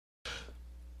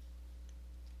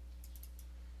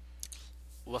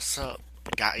What's up,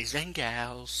 guys and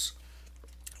gals?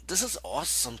 This is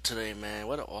awesome today, man.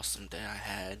 What an awesome day I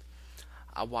had.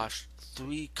 I watched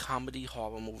three comedy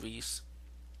horror movies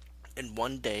in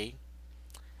one day,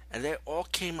 and they all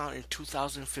came out in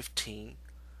 2015.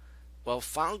 Well,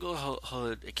 Final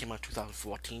Girlhood, it came out in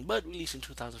 2014, but released in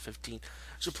 2015.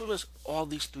 So pretty much all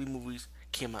these three movies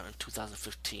came out in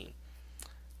 2015.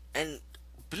 And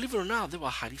believe it or not, they were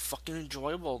highly fucking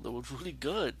enjoyable. They were really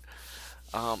good.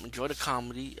 Enjoy the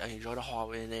comedy. I enjoy the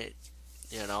horror in it,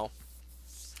 you know.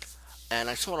 And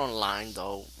I saw it online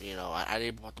though. I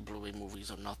didn't bought the Blu-ray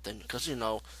movies or nothing because you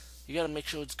gotta make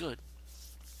sure it's good.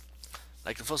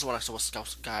 Like the first one I saw was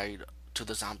Scout's Guide to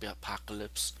the Zombie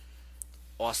Apocalypse.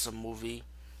 Awesome movie.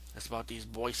 It's about these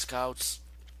Boy Scouts.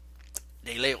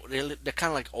 They're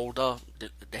kind of like older.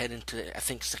 They head into I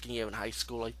think second year in high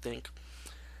school. I think.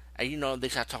 And they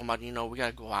start talking about we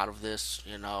gotta go out of this.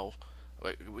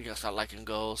 We gotta start liking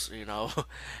girls.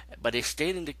 But they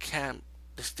stayed in the camp.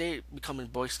 They stayed becoming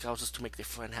Boy Scouts just to make their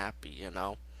friend happy.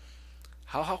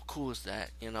 How cool is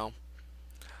that?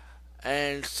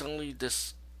 And suddenly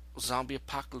this zombie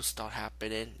apocalypse start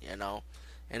happening.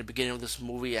 In the beginning of this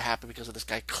movie, it happened because of this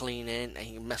guy cleaning, and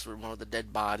he messed with one of the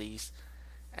dead bodies,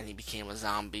 and he became a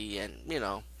zombie. And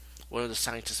one of the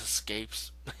scientists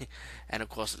escapes, and of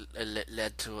course, it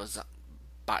led to a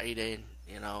biting.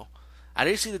 I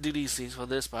didn't see the deleted scenes for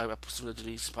this, but I presume the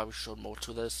deleted scenes probably showed more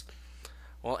to this.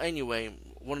 Well, anyway,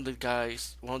 one of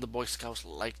the Boy Scouts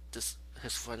liked this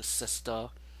his friend's sister.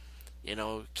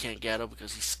 Can't get her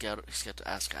because he's scared to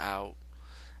ask her out.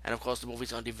 And of course, the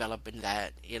movie's gonna develop in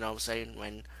that. What I'm saying,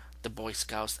 when the Boy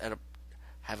Scouts end up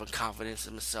having confidence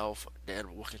in themselves, they end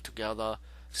up working together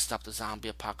to stop the zombie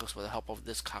apocalypse with the help of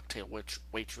this cocktail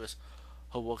waitress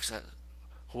who works at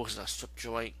a strip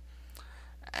joint.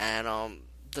 And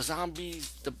the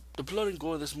zombies, the blood and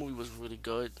gore in this movie was really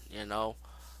good. It's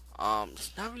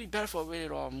not really bad for a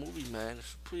rated R movie, man.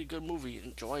 It's a pretty good movie.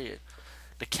 Enjoy it.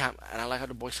 The camp, and I like how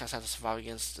the Boy Scouts have to survive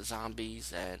against the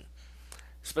zombies, and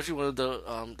especially when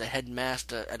the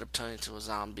headmaster ended up turning into a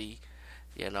zombie.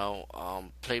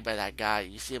 Played by that guy.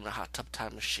 You see him in a Hot Tub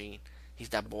Time Machine. He's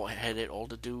that boy-headed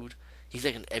older dude. He's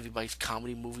like in everybody's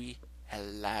comedy movie.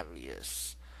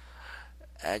 Hilarious.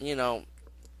 And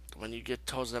when you get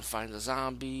towards them fighting the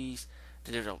zombies,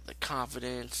 they develop the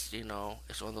confidence.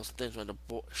 It's one of those things when the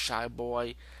shy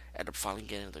boy end up finally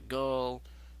getting the girl.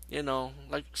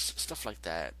 Like stuff like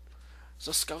that.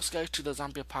 So Scout Guide to the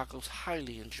Zombie Apocalypse,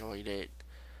 highly enjoyed it.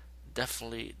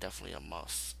 Definitely a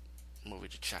must movie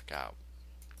to check out.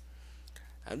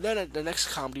 And then the next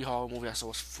comedy horror movie I saw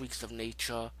was Freaks of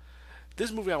Nature.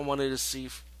 This movie I wanted to see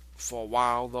for a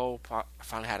while though. I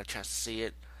finally had a chance to see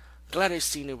it. Glad I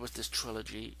seen it with this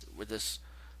trilogy, with this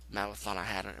marathon I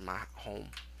had in my home.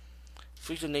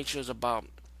 Freaks of Nature is about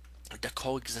the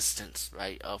coexistence,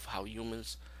 right, of how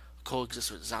humans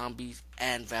coexist with zombies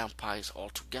and vampires all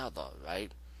together,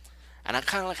 right? And I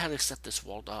kind of like how they set this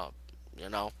world up, you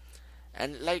know.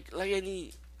 And like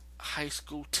any high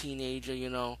school teenager, you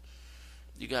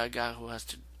got a guy who has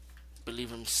to believe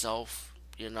himself,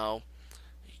 You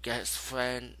got his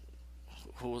friend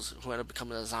who ended up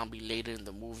becoming a zombie later in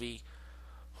the movie,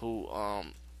 who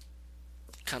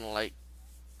kind of like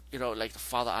like the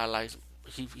father idolized.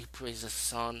 He praised his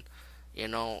son,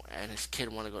 and his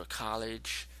kid want to go to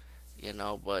college,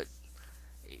 but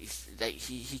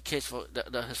he cares for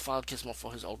his father cares more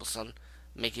for his older son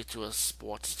make it to a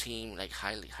sports team, like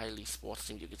highly sports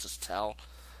team. You could just tell.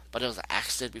 But there was an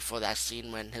accident before that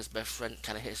scene when his best friend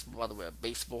kind of hit his brother with a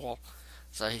baseball,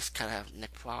 so he's kind of have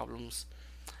neck problems.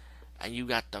 And you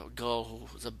got the girl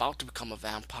who's about to become a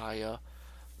vampire,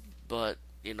 but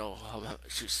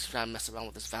she's trying to mess around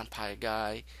with this vampire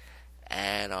guy,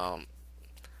 and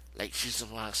like she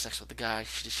doesn't want to have sex with the guy.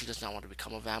 She does not want to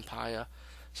become a vampire,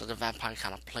 so the vampire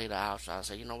kind of played her out. So I was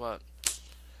like, you know what?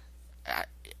 I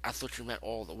thought you meant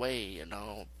all the way,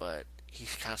 but he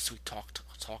kind of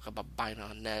talk about biting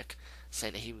her neck,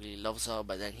 saying that he really loves her,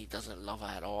 but then he doesn't love her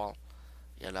at all,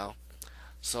 you know.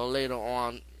 So later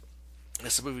on,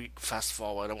 this movie fast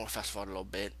forward. I want to fast forward a little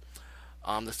bit.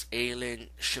 This alien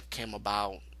ship came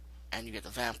about, and you get the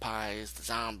vampires, the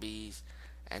zombies,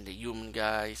 and the human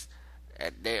guys,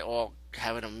 and they all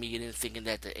having a meeting, thinking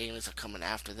that the aliens are coming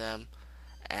after them,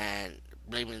 and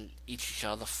blaming each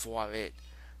other for it.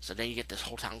 So then you get this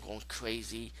whole town going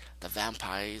crazy. The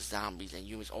vampires, zombies, and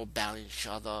humans all battling each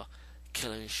other,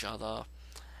 killing each other.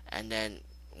 And then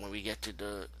when we get to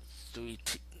the three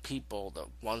people, the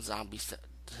one zombie,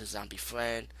 his zombie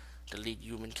friend, the lead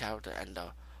human character, and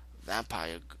the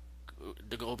vampire,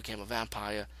 the girl became a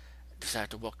vampire,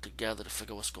 decided to work together to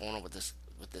figure what's going on with this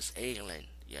alien,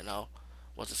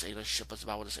 what this alien ship is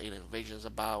about, what this alien invasion is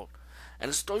about. And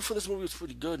the story for this movie is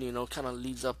pretty good, kind of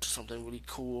leads up to something really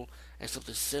cool and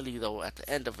something silly though at the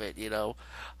end of it,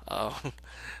 uh,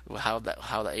 how the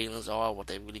aliens are, what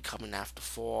they're really coming after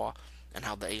for, and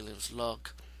how the aliens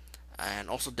look. And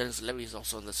also Dennis Leary is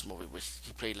also in this movie, which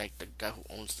he played like the guy who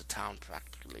owns the town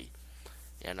practically,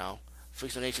 you know.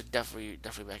 Freaks of Nature definitely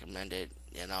recommended,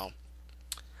 you know.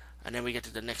 And then we get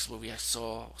to the next movie I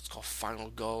saw. It's called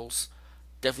Final Goals.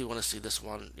 Definitely want to see this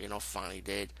one, finally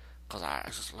did. Because I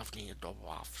just love Nia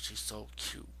Dobrev. She's so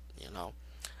cute, you know.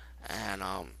 And,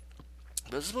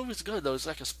 but this movie's good, though. It's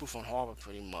like a spoof on horror,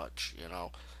 pretty much, you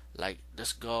know. Like,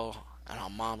 this girl and her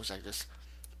mom is like this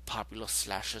popular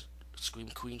slasher scream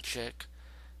queen chick,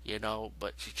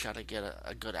 but she's trying to get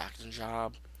a good acting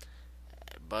job.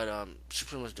 But, she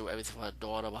pretty much do everything for her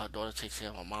daughter, but her daughter takes care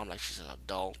of her mom like she's an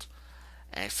adult.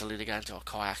 And suddenly they got into a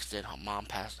car accident. Her mom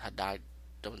had died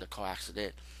during the car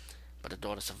accident, but the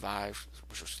daughter survived,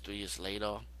 which was 3 years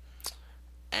later.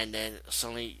 And then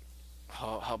suddenly,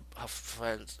 her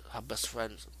best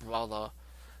friend's brother,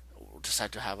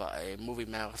 decided to have a movie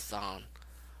marathon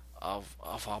of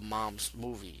her mom's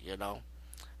movie, and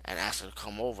asked her to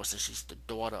come over since she's the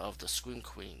daughter of the Scream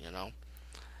Queen,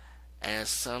 And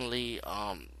suddenly,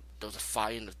 there was a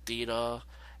fire in the theater,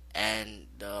 and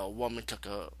the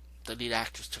lead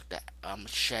actress took the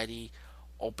machete,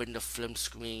 opened the film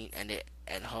screen, and her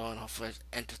and her friends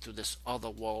entered through this other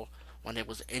world when they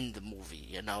was in the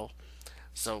movie.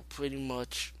 So pretty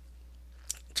much,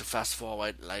 to fast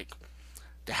forward, like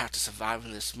they have to survive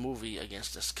in this movie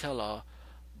against this killer,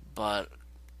 but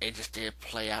it just didn't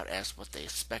play out as what they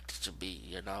expected to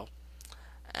be.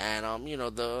 And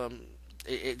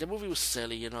the movie was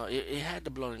silly. It had the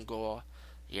blood and gore,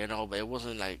 but it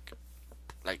wasn't like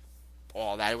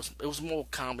all that. It was more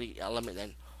comedy element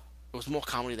than it was more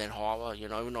comedy than horror.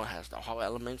 Even though it has the horror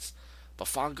elements, but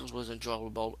Fargo's was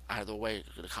enjoyable either way.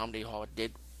 The comedy and horror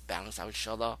did balance out each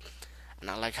other,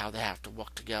 and I like how they have to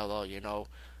work together.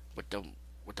 With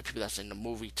the people that's in the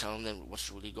movie, telling them what's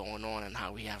really going on and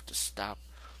how we have to stop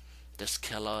this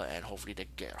killer, and hopefully they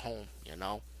get home.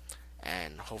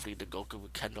 And hopefully the Goku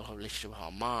would kindle her relationship with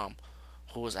her mom,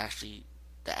 who was actually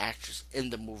the actress in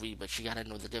the movie, but she got to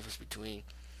know the difference between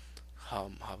her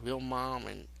real mom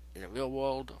in the real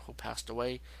world who passed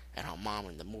away, and her mom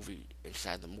in the movie,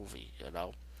 inside the movie.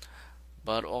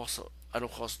 But also, and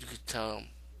of course, you could tell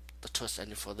the twist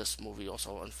ending for this movie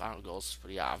also in Final Girls is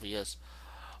pretty obvious.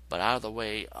 But either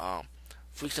way,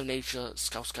 Freaks of Nature,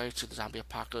 Scout's Guide to the Zombie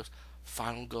Apocalypse,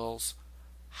 Final Girls,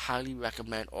 highly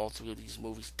recommend all three of these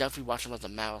movies. Definitely watch them as a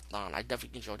marathon. I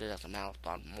definitely enjoyed it as a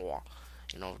marathon more.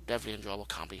 Definitely enjoyable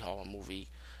comedy horror movie.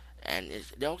 And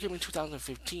they all came in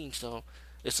 2015, so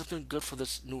it's something good for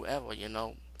this new era.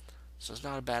 So it's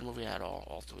not a bad movie at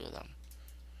all three of them.